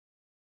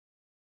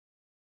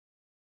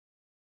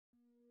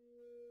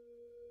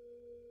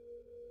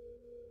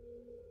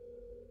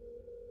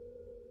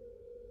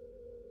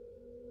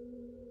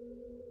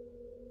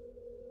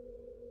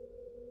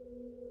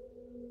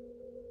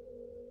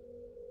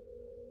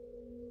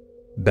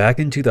Back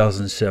in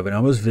 2007, I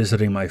was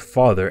visiting my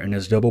father in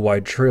his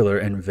double-wide trailer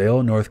in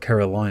Vail, North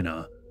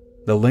Carolina.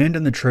 The land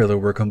and the trailer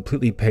were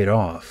completely paid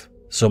off,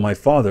 so my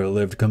father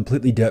lived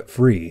completely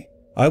debt-free.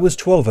 I was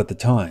 12 at the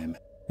time,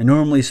 and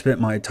normally spent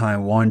my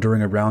time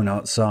wandering around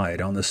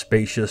outside on the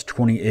spacious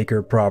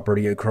 20-acre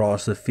property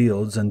across the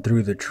fields and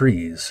through the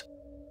trees.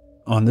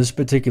 On this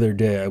particular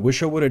day, I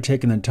wish I would have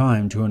taken the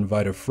time to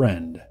invite a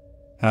friend.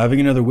 Having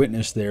another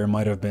witness there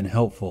might have been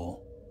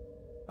helpful.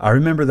 I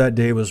remember that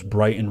day was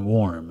bright and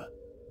warm.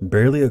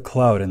 Barely a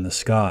cloud in the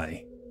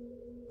sky.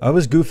 I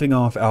was goofing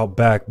off out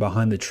back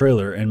behind the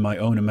trailer in my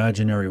own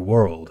imaginary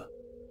world,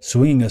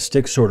 swinging a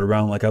stick sword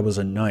around like I was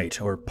a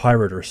knight or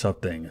pirate or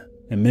something,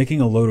 and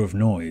making a load of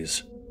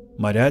noise.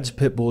 My dad's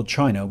pit bull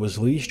China was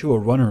leashed to a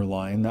runner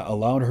line that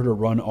allowed her to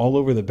run all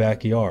over the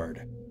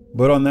backyard,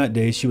 but on that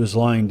day she was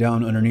lying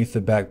down underneath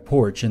the back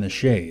porch in the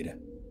shade.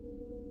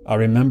 I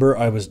remember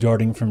I was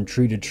darting from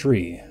tree to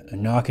tree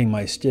and knocking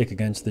my stick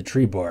against the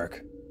tree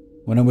bark,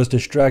 when I was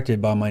distracted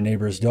by my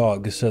neighbor's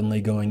dog suddenly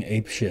going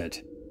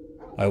apeshit.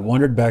 I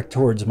wandered back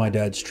towards my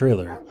dad's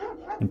trailer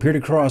and peered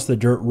across the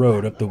dirt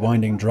road up the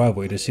winding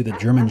driveway to see the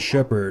German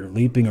Shepherd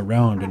leaping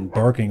around and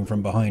barking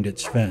from behind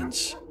its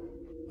fence.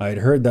 I had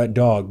heard that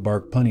dog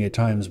bark plenty of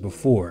times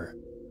before,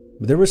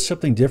 but there was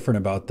something different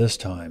about this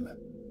time.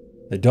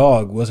 The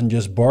dog wasn't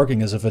just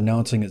barking as if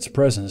announcing its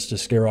presence to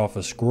scare off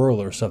a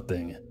squirrel or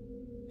something.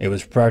 It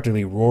was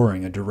practically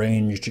roaring a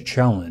deranged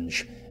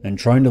challenge and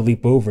trying to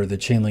leap over the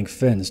chain-link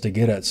fence to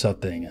get at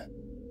something.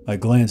 I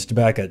glanced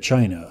back at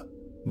China,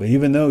 but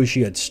even though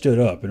she had stood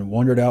up and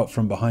wandered out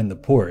from behind the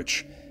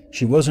porch,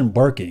 she wasn't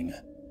barking.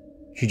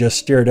 She just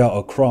stared out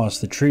across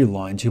the tree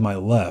line to my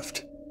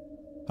left.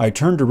 I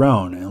turned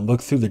around and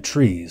looked through the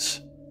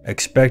trees,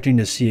 expecting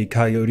to see a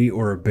coyote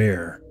or a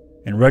bear.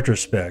 In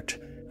retrospect,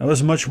 I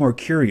was much more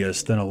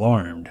curious than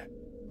alarmed,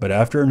 but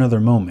after another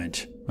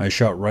moment, I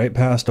shot right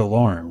past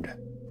alarmed,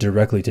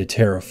 directly to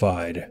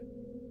terrified.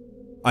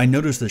 I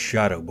noticed the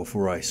shadow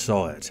before I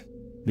saw it,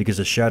 because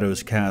the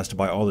shadows cast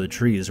by all the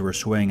trees were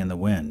swaying in the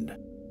wind,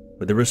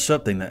 but there was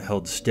something that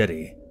held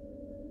steady.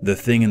 The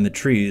thing in the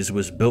trees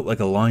was built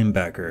like a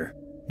linebacker,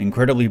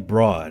 incredibly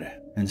broad,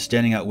 and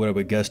standing out what I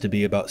would guess to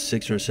be about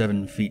 6 or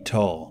 7 feet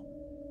tall.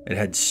 It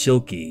had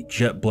silky,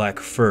 jet black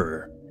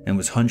fur, and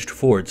was hunched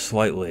forward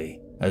slightly,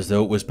 as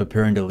though it was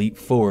preparing to leap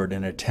forward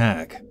and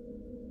attack.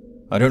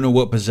 I don't know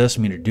what possessed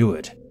me to do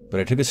it,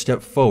 but I took a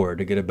step forward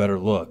to get a better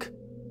look.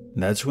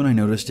 That's when I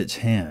noticed its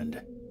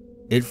hand.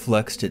 It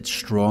flexed its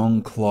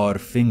strong, clawed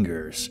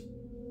fingers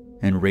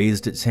and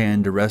raised its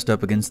hand to rest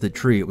up against the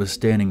tree it was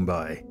standing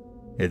by.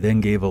 It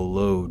then gave a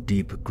low,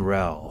 deep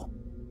growl.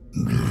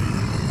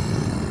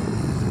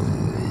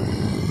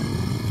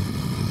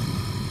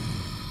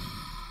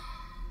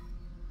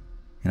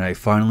 And I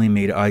finally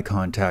made eye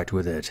contact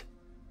with it.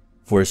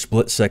 For a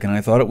split second,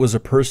 I thought it was a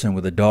person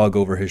with a dog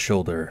over his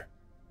shoulder,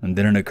 and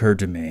then it occurred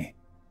to me.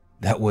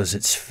 That was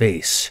its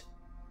face.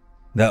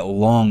 That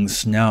long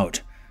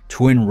snout,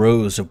 twin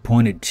rows of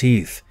pointed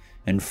teeth,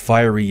 and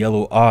fiery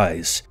yellow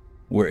eyes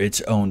were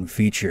its own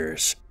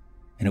features,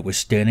 and it was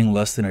standing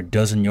less than a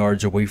dozen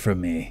yards away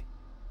from me.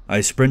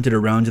 I sprinted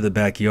around to the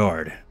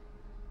backyard,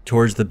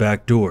 towards the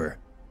back door,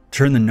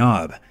 turned the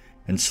knob,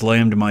 and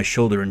slammed my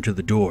shoulder into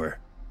the door,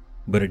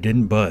 but it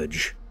didn't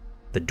budge.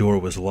 The door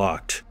was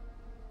locked.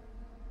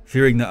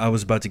 Fearing that I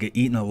was about to get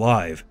eaten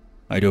alive,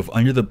 I dove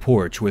under the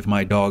porch with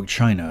my dog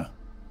China,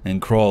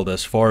 and crawled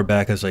as far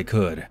back as I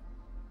could.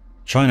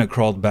 China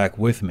crawled back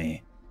with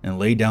me and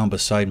lay down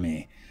beside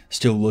me,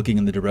 still looking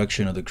in the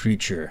direction of the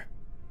creature.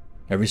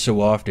 Every so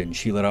often,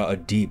 she let out a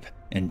deep,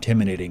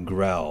 intimidating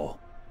growl.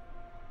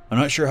 I'm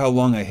not sure how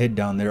long I hid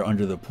down there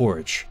under the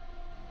porch,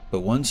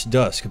 but once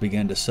dusk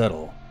began to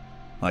settle,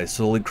 I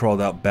slowly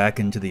crawled out back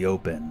into the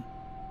open.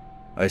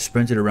 I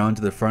sprinted around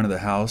to the front of the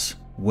house,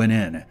 went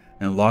in,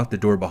 and locked the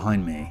door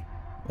behind me.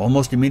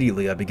 Almost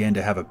immediately, I began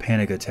to have a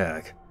panic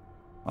attack.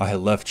 I had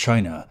left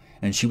China,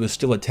 and she was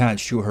still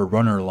attached to her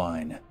runner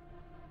line.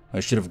 I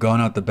should have gone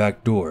out the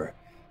back door,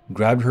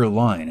 grabbed her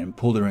line, and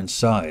pulled her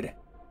inside,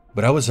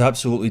 but I was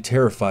absolutely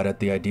terrified at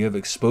the idea of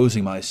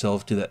exposing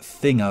myself to that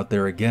thing out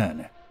there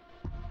again.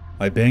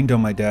 I banged on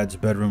my dad's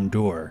bedroom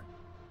door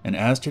and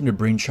asked him to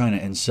bring China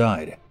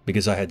inside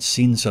because I had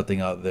seen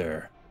something out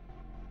there.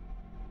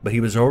 But he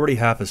was already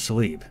half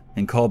asleep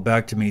and called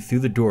back to me through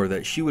the door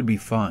that she would be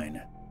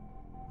fine.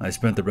 I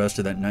spent the rest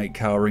of that night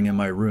cowering in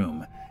my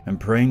room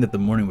and praying that the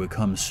morning would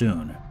come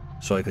soon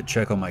so I could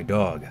check on my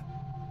dog.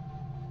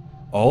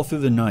 All through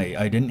the night,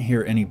 I didn't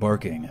hear any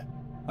barking.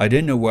 I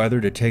didn't know whether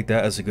to take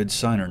that as a good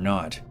sign or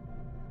not.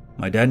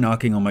 My dad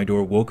knocking on my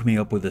door woke me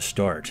up with a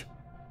start.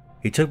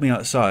 He took me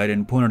outside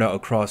and pointed out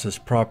across his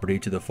property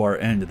to the far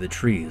end of the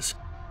trees,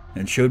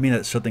 and showed me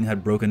that something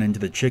had broken into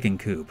the chicken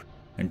coop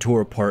and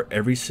tore apart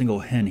every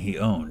single hen he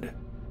owned.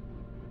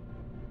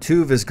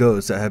 2 of his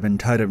goats that had been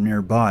tied up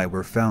nearby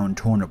were found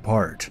torn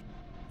apart.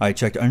 I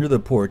checked under the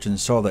porch and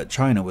saw that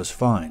China was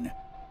fine.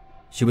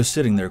 She was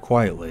sitting there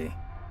quietly.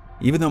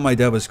 Even though my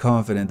dad was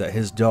confident that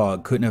his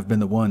dog couldn't have been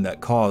the one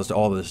that caused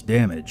all this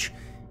damage,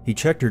 he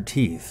checked her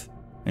teeth,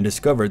 and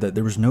discovered that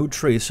there was no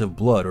trace of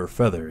blood or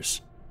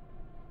feathers.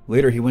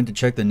 Later, he went to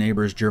check the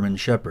neighbor's German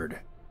Shepherd,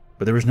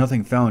 but there was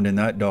nothing found in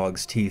that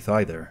dog's teeth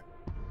either.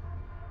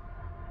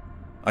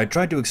 I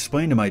tried to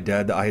explain to my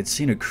dad that I had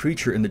seen a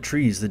creature in the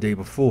trees the day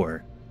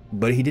before,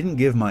 but he didn't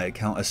give my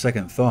account a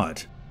second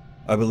thought.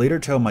 I would later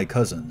tell my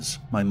cousins,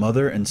 my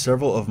mother, and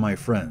several of my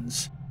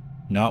friends.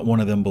 Not one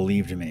of them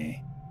believed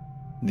me.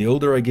 The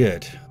older I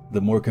get,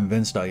 the more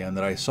convinced I am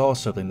that I saw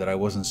something that I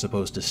wasn't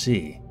supposed to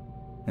see.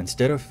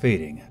 Instead of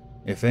fading,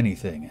 if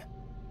anything,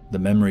 the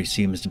memory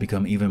seems to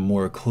become even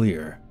more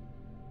clear.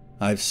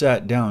 I've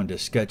sat down to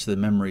sketch the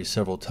memory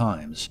several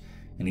times,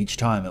 and each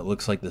time it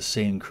looks like the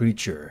same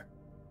creature.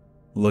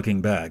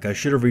 Looking back, I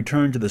should have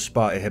returned to the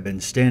spot it had been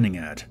standing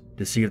at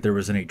to see if there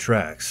was any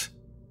tracks.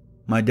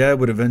 My dad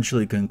would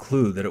eventually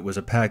conclude that it was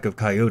a pack of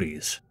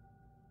coyotes.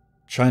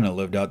 China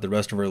lived out the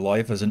rest of her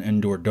life as an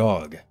indoor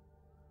dog.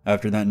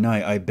 After that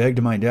night, I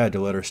begged my dad to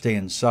let her stay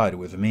inside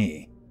with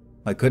me.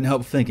 I couldn't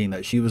help thinking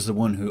that she was the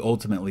one who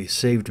ultimately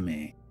saved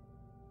me.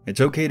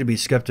 It's okay to be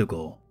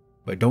skeptical,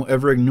 but don't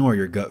ever ignore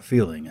your gut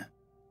feeling.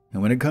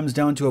 And when it comes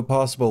down to a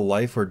possible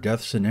life or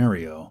death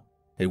scenario,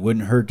 it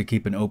wouldn't hurt to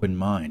keep an open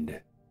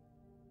mind.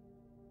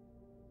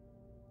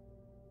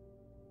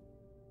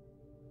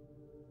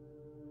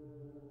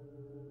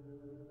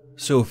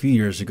 So a few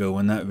years ago,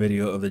 when that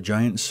video of the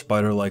giant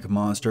spider-like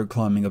monster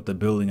climbing up the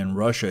building in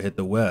Russia hit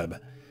the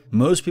web,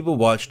 most people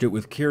watched it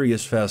with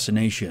curious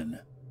fascination.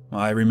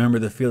 I remember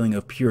the feeling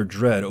of pure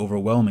dread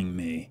overwhelming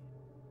me.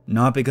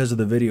 Not because of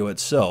the video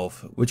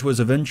itself, which was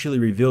eventually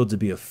revealed to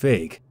be a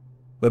fake,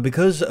 but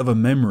because of a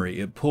memory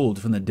it pulled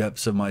from the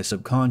depths of my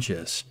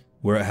subconscious,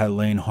 where it had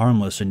lain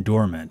harmless and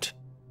dormant.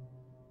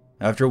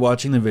 After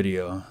watching the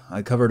video,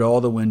 I covered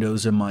all the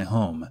windows in my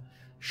home,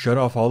 shut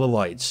off all the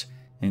lights,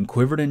 and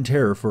quivered in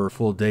terror for a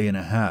full day and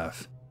a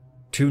half,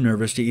 too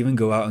nervous to even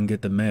go out and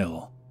get the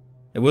mail.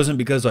 It wasn't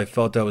because I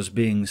felt I was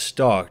being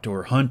stalked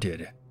or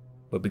hunted,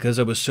 but because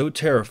I was so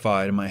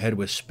terrified and my head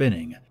was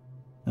spinning,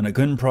 and I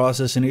couldn't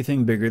process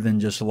anything bigger than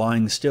just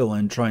lying still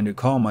and trying to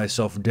calm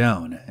myself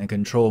down and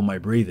control my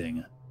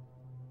breathing.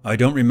 I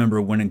don't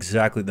remember when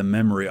exactly the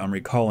memory I'm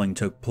recalling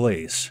took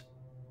place.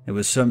 It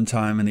was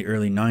sometime in the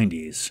early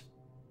 90s,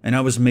 and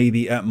I was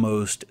maybe at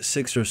most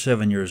 6 or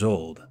 7 years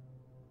old.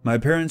 My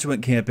parents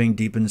went camping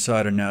deep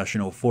inside a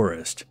national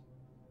forest.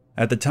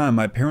 At the time,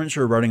 my parents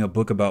were writing a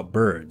book about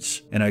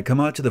birds, and I'd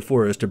come out to the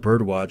forest to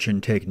birdwatch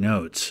and take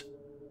notes.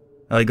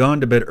 I'd gone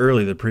to bed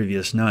early the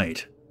previous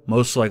night,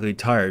 most likely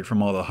tired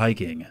from all the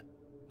hiking.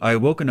 I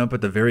had woken up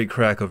at the very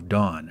crack of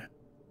dawn.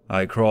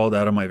 I crawled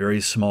out of my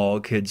very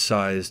small,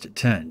 kid-sized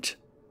tent.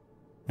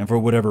 And for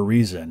whatever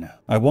reason,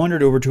 I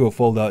wandered over to a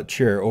fold-out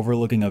chair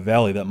overlooking a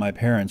valley that my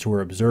parents were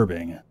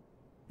observing.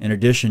 In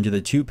addition to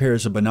the 2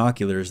 pairs of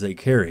binoculars they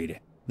carried,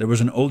 there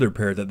was an older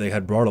pair that they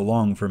had brought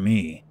along for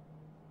me,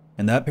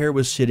 and that pair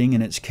was sitting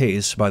in its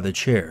case by the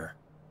chair.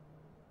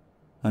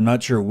 I'm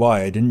not sure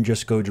why I didn't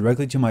just go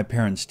directly to my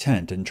parents'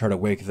 tent and try to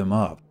wake them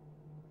up,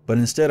 but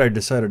instead I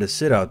decided to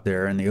sit out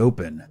there in the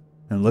open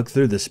and look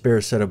through the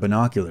spare set of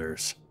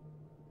binoculars.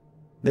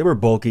 They were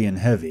bulky and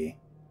heavy,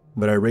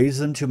 but I raised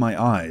them to my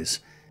eyes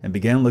and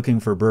began looking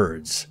for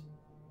birds.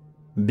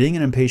 Being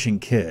an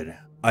impatient kid,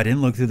 I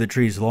didn't look through the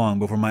trees long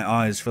before my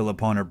eyes fell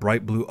upon a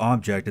bright blue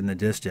object in the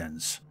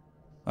distance.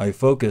 I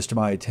focused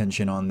my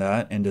attention on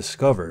that and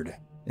discovered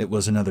it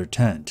was another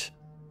tent.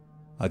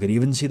 I could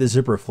even see the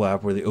zipper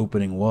flap where the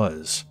opening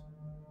was.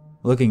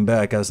 Looking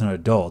back as an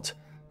adult,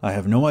 I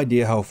have no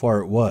idea how far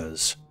it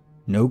was.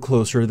 No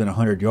closer than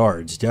 100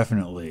 yards,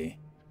 definitely.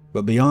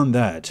 But beyond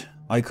that,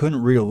 I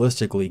couldn't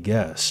realistically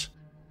guess.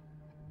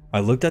 I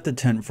looked at the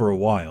tent for a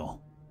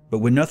while, but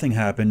when nothing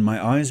happened,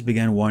 my eyes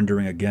began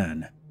wandering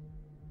again.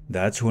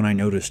 That's when I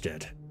noticed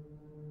it.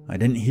 I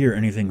didn't hear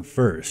anything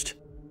first.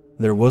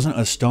 There wasn't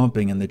a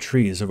stomping in the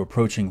trees of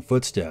approaching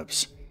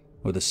footsteps,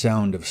 or the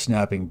sound of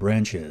snapping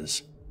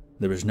branches.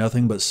 There was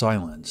nothing but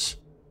silence.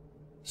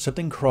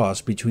 Something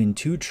crossed between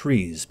 2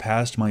 trees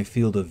past my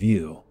field of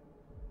view.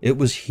 It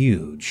was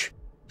huge.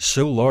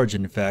 So large,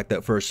 in fact,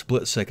 that for a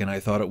split second I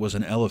thought it was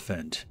an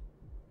elephant.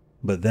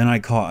 But then I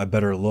caught a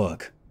better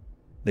look.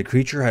 The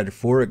creature had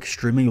 4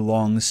 extremely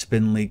long,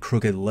 spindly,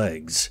 crooked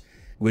legs,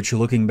 which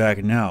looking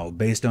back now,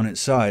 based on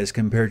its size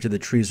compared to the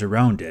trees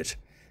around it,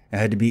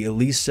 had to be at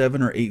least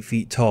 7 or 8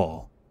 feet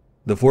tall.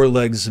 The 4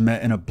 legs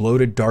met in a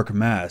bloated dark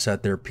mass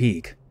at their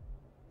peak.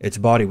 Its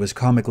body was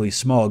comically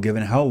small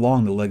given how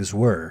long the legs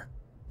were,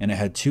 and it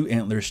had 2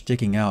 antlers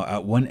sticking out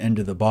at one end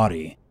of the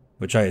body,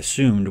 which I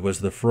assumed was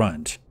the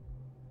front.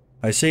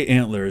 I say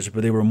antlers,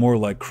 but they were more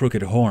like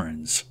crooked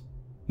horns.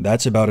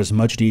 That's about as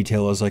much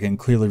detail as I can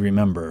clearly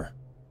remember.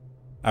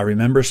 I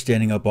remember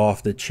standing up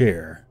off the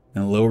chair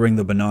and lowering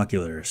the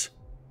binoculars.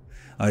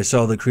 I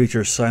saw the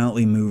creature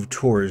silently move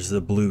towards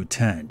the blue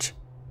tent.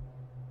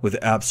 With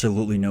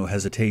absolutely no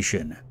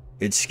hesitation,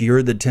 it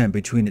skewered the tent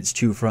between its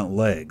 2 front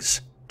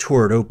legs,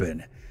 tore it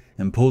open,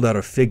 and pulled out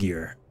a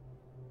figure.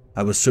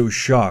 I was so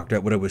shocked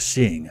at what I was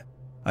seeing,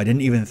 I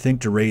didn't even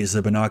think to raise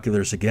the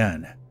binoculars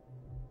again.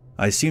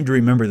 I seem to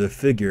remember the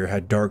figure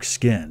had dark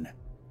skin.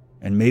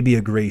 and maybe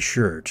a gray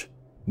shirt,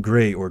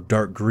 gray or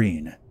dark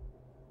green.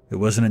 It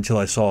wasn't until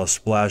I saw a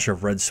splash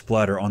of red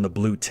splatter on the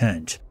blue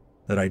tent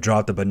that I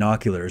dropped the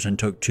binoculars and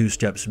took 2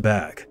 steps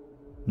back,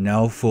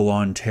 now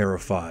full-on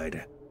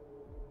terrified.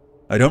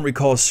 I don't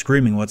recall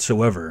screaming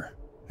whatsoever.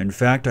 In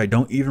fact, I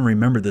don't even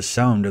remember the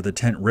sound of the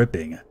tent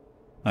ripping.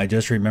 I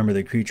just remember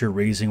the creature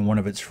raising one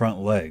of its front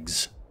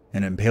legs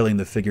and impaling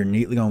the figure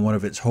neatly on one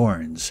of its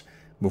horns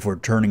before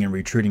turning and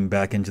retreating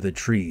back into the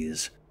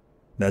trees.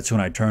 That's when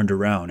I turned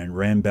around and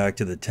ran back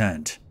to the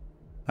tent.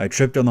 I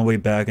tripped on the way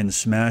back and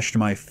smashed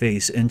my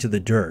face into the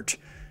dirt,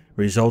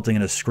 resulting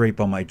in a scrape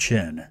on my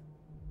chin.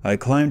 I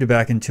climbed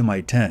back into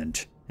my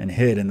tent and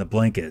hid in the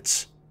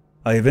blankets.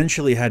 I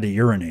eventually had to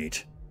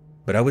urinate,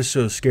 but I was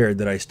so scared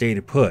that I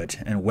stayed put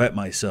and wet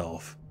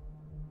myself.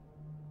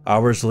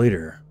 Hours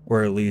later,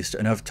 or at least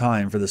enough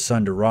time for the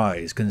sun to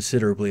rise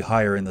considerably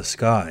higher in the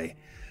sky,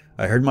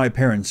 I heard my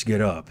parents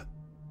get up.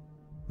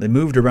 They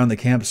moved around the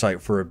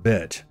campsite for a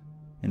bit,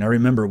 and I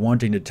remember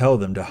wanting to tell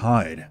them to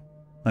hide.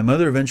 My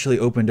mother eventually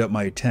opened up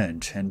my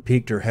tent and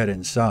peeked her head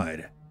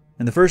inside,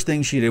 and the first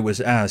thing she did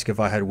was ask if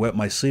I had wet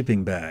my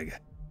sleeping bag.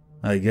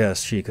 I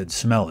guess she could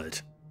smell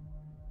it.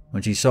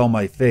 When she saw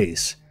my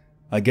face,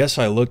 I guess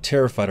I looked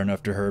terrified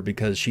enough to her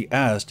because she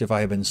asked if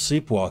I had been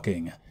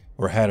sleepwalking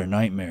or had a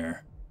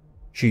nightmare.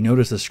 She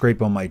noticed the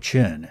scrape on my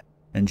chin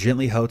and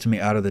gently helped me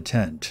out of the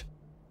tent.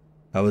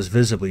 I was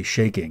visibly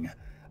shaking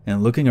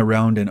and looking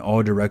around in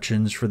all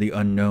directions for the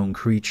unknown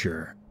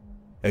creature,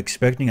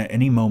 expecting at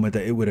any moment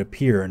that it would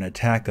appear and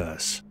attack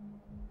us.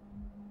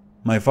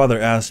 My father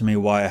asked me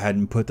why I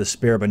hadn't put the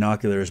spare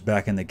binoculars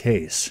back in the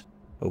case,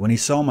 but when he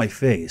saw my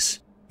face,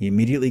 he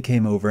immediately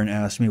came over and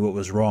asked me what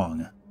was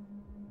wrong.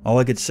 All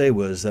I could say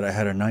was that I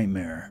had a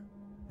nightmare,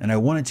 and I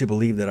wanted to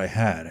believe that I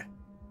had.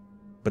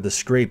 But the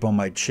scrape on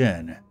my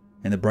chin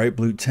and the bright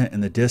blue tent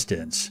in the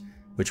distance,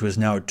 which was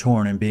now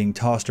torn and being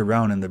tossed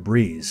around in the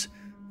breeze,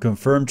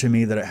 confirmed to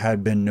me that it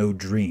had been no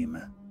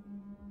dream.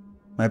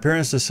 My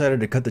parents decided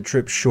to cut the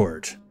trip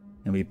short,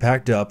 and we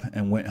packed up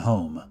and went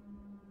home.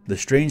 The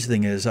strange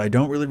thing is, I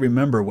don't really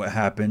remember what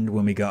happened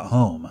when we got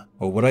home,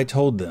 or what I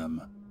told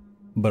them,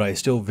 but I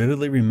still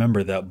vividly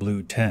remember that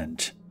blue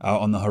tent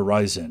out on the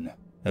horizon,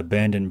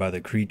 abandoned by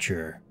the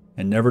creature,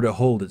 and never to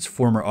hold its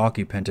former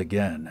occupant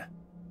again.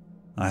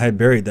 I had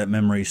buried that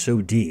memory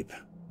so deep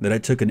that I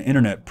took an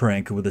internet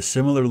prank with a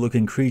similar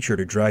looking creature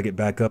to drag it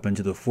back up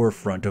into the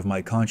forefront of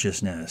my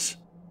consciousness.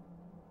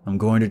 I'm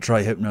going to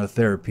try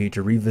hypnotherapy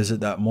to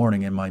revisit that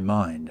morning in my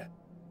mind.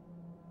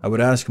 I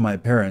would ask my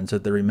parents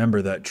if they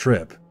remember that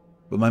trip,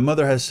 but my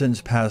mother has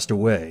since passed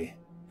away,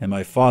 and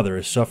my father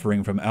is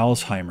suffering from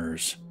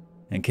Alzheimer's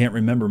and can't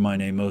remember my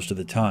name most of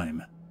the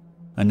time.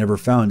 I never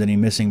found any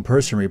missing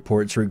person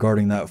reports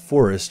regarding that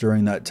forest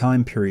during that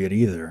time period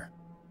either.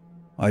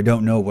 I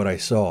don't know what I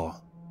saw.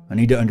 I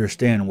need to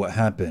understand what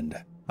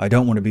happened. I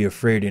don't want to be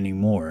afraid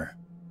anymore.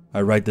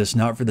 I write this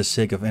not for the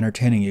sake of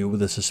entertaining you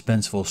with a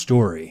suspenseful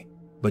story,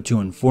 but to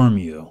inform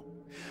you.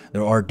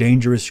 There are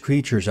dangerous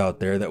creatures out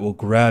there that will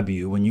grab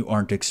you when you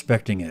aren't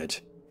expecting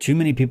it. Too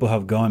many people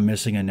have gone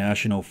missing in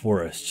national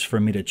forests for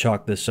me to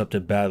chalk this up to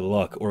bad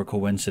luck or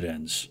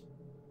coincidence.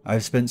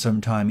 I've spent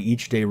some time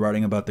each day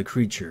writing about the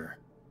creature,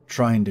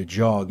 trying to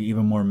jog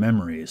even more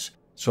memories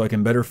so I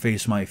can better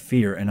face my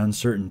fear and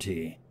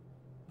uncertainty.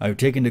 I've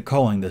taken to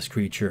calling this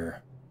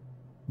creature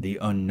the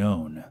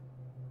Unknown.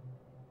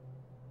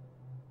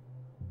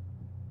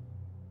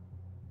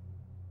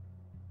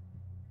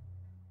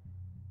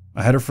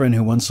 I had a friend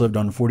who once lived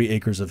on 40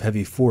 acres of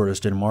heavy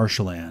forest in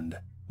marshland.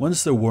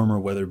 Once the warmer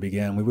weather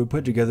began, we would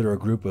put together a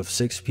group of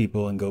 6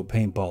 people and go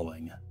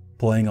paintballing,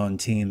 playing on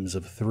teams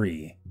of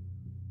 3.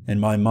 In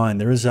my mind,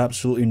 there is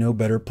absolutely no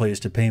better place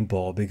to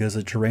paintball because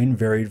the terrain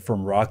varied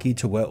from rocky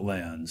to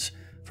wetlands,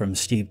 from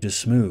steep to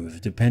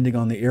smooth, depending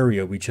on the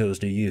area we chose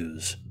to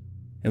use.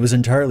 It was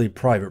entirely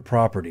private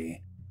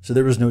property, so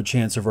there was no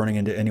chance of running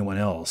into anyone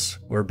else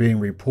or being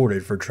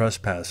reported for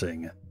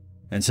trespassing.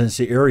 And since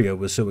the area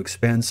was so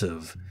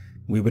expansive,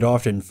 we would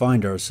often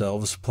find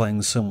ourselves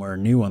playing somewhere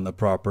new on the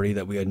property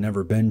that we had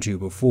never been to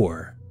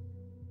before.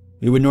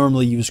 We would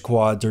normally use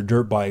quads or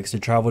dirt bikes to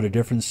travel to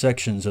different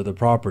sections of the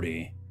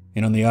property,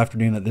 and on the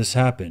afternoon that this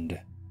happened,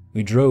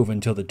 we drove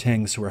until the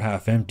tanks were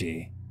half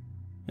empty,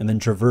 and then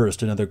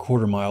traversed another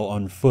quarter-mile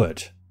on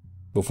foot,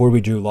 before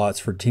we drew lots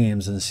for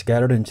teams and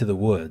scattered into the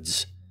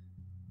woods.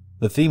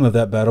 The theme of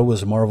that battle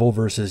was Marvel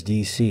vs.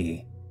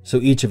 DC, so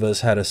each of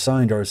us had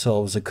assigned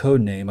ourselves a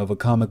code name of a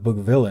comic book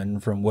villain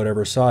from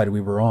whatever side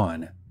we were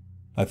on.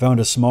 I found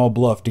a small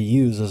bluff to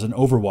use as an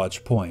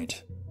overwatch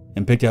point,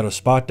 and picked out a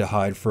spot to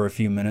hide for a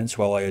few minutes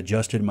while I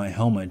adjusted my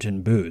helmet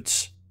and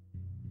boots.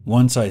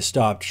 Once I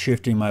stopped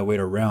shifting my weight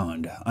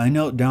around, I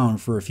knelt down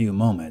for a few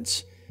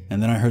moments,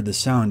 and then I heard the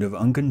sound of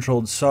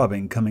uncontrolled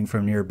sobbing coming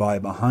from nearby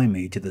behind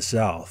me to the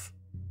south.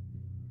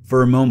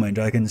 For a moment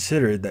I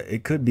considered that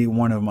it could be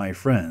one of my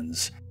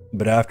friends,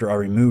 but after I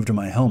removed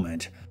my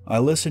helmet, I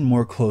listened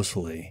more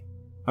closely.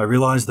 I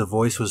realized the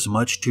voice was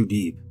much too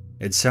deep.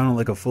 It sounded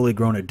like a fully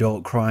grown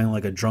adult crying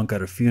like a drunk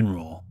at a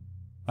funeral.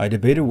 I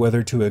debated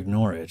whether to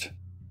ignore it,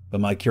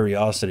 but my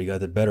curiosity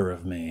got the better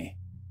of me.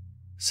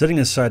 Setting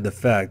aside the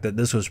fact that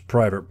this was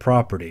private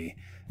property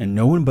and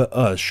no one but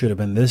us should have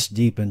been this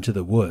deep into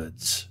the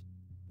woods,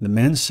 the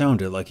man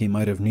sounded like he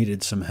might have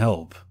needed some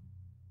help.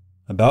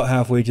 About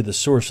halfway to the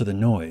source of the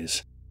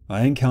noise,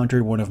 I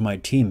encountered one of my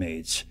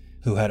teammates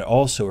who had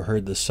also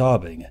heard the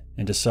sobbing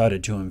and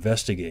decided to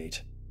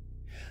investigate.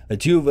 The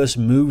two of us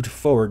moved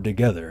forward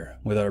together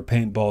with our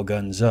paintball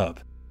guns up,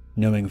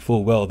 knowing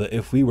full well that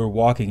if we were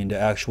walking into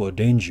actual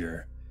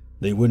danger,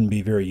 they wouldn't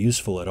be very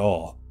useful at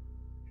all.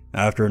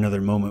 After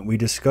another moment, we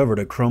discovered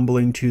a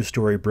crumbling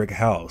 2-story brick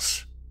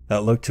house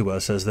that looked to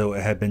us as though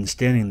it had been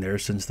standing there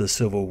since the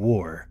Civil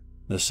War.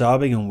 The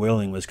sobbing and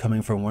wailing was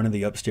coming from one of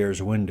the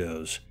upstairs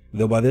windows,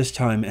 though by this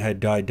time it had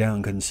died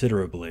down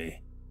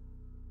considerably.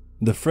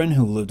 The friend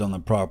who lived on the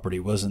property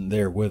wasn't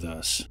there with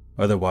us,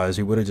 otherwise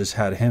we would have just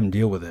had him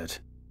deal with it.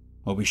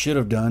 What we should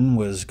have done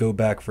was go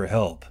back for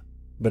help,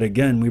 but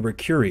again we were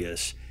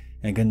curious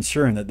and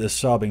concerned that this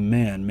sobbing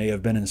man may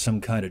have been in some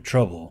kind of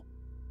trouble.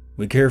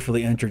 We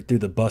carefully entered through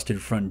the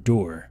busted front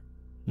door,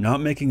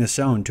 not making a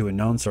sound to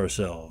announce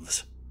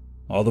ourselves.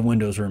 All the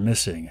windows were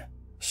missing,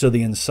 so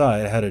the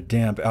inside had a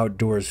damp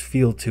outdoors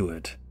feel to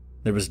it.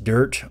 There was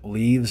dirt,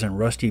 leaves, and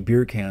rusty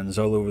beer cans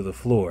all over the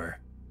floor,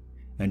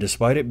 and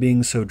despite it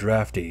being so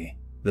drafty,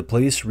 the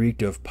place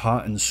reeked of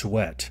pot and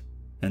sweat,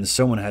 and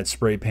someone had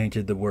spray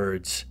painted the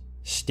words,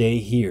 "Stay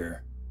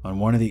here," on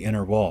one of the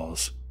inner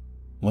walls.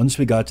 Once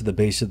we got to the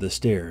base of the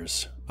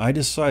stairs, I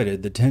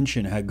decided the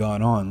tension had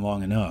gone on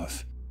long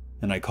enough,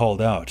 and I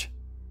called out,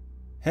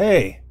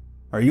 "Hey,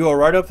 are you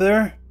alright up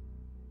there?"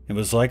 It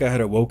was like I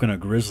had awoken a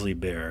grizzly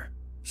bear.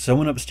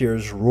 Someone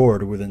upstairs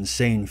roared with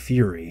insane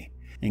fury,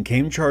 and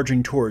came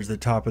charging towards the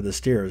top of the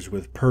stairs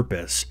with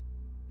purpose.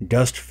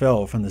 Dust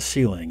fell from the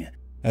ceiling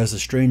as the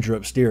stranger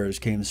upstairs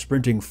came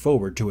sprinting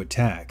forward to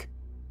attack.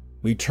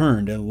 We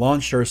turned and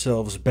launched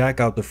ourselves back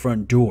out the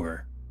front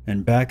door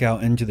and back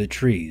out into the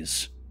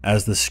trees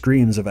as the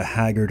screams of a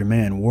haggard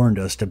man warned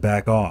us to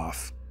back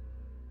off.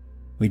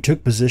 We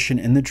took position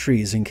in the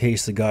trees in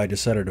case the guy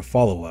decided to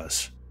follow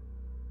us.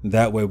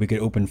 That way we could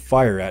open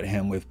fire at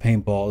him with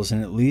paintballs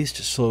and at least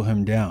slow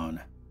him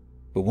down.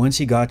 But once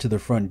he got to the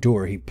front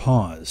door, he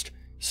paused,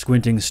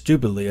 squinting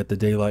stupidly at the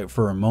daylight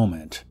for a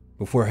moment,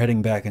 before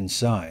heading back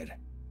inside.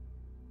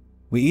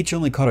 We each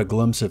only caught a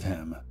glimpse of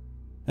him.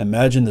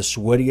 Imagine the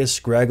sweatiest,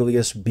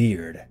 scraggliest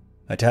beard,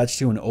 attached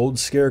to an old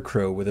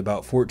scarecrow with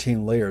about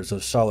 14 layers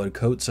of solid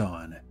coats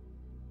on.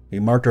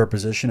 We marked our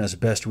position as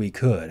best we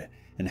could,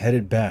 and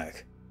headed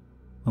back.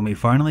 When we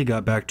finally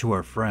got back to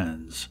our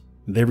friends,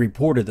 they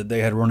reported that they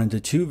had run into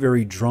 2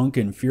 very drunk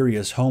and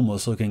furious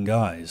homeless-looking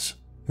guys,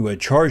 who had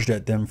charged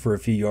at them for a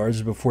few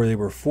yards before they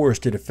were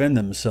forced to defend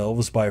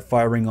themselves by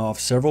firing off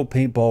several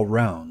paintball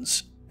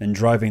rounds and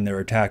driving their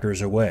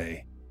attackers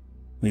away.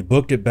 We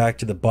booked it back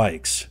to the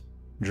bikes,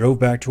 drove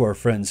back to our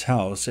friend's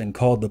house, and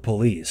called the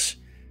police.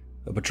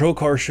 A patrol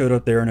car showed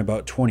up there in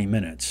about 20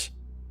 minutes,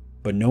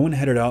 but no one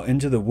headed out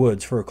into the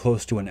woods for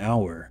close to an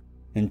hour,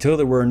 until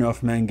there were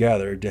enough men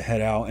gathered to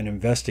head out and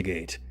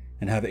investigate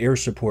and have air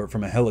support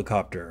from a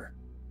helicopter.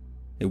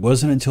 It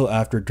wasn't until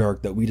after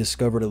dark that we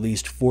discovered at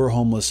least 4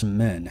 homeless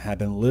men had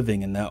been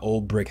living in that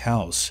old brick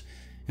house,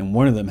 and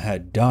one of them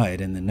had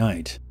died in the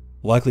night,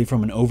 likely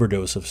from an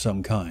overdose of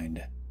some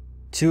kind.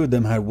 2 of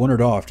them had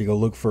wandered off to go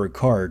look for a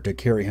car to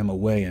carry him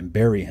away and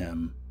bury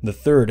him. The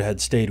third had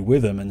stayed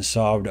with him and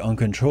sobbed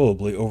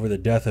uncontrollably over the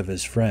death of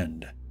his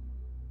friend.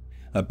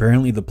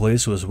 Apparently the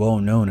place was well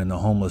known in the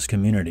homeless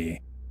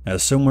community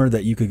as somewhere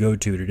that you could go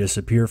to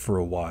disappear for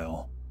a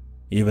while.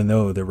 Even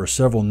though there were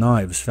several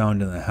knives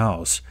found in the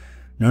house,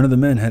 none of the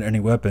men had any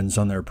weapons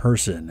on their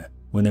person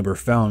when they were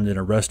found and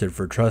arrested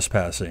for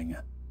trespassing.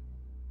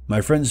 My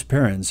friend's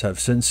parents have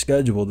since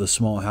scheduled the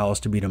small house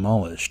to be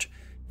demolished,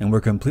 and were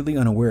completely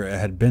unaware it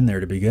had been there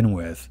to begin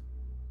with.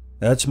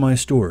 That's my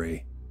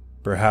story.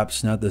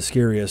 Perhaps not the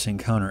scariest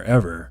encounter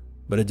ever,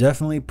 but it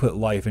definitely put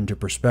life into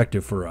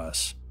perspective for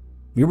us.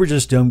 We were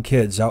just dumb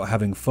kids out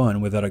having fun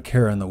without a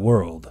care in the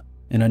world,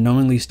 and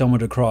unknowingly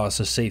stumbled across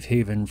a safe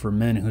haven for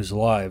men whose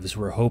lives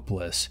were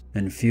hopeless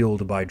and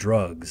fueled by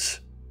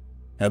drugs.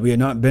 Had we had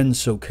not been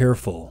so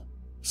careful,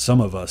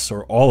 some of us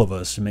or all of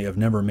us may have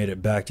never made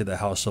it back to the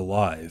house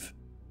alive,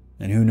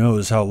 and who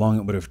knows how long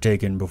it would have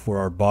taken before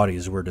our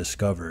bodies were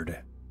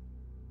discovered.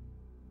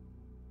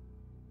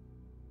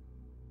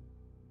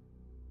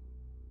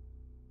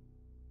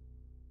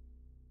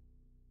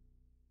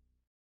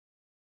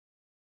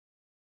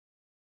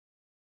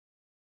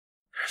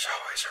 There's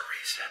always a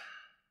reason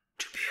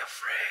to be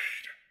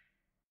afraid.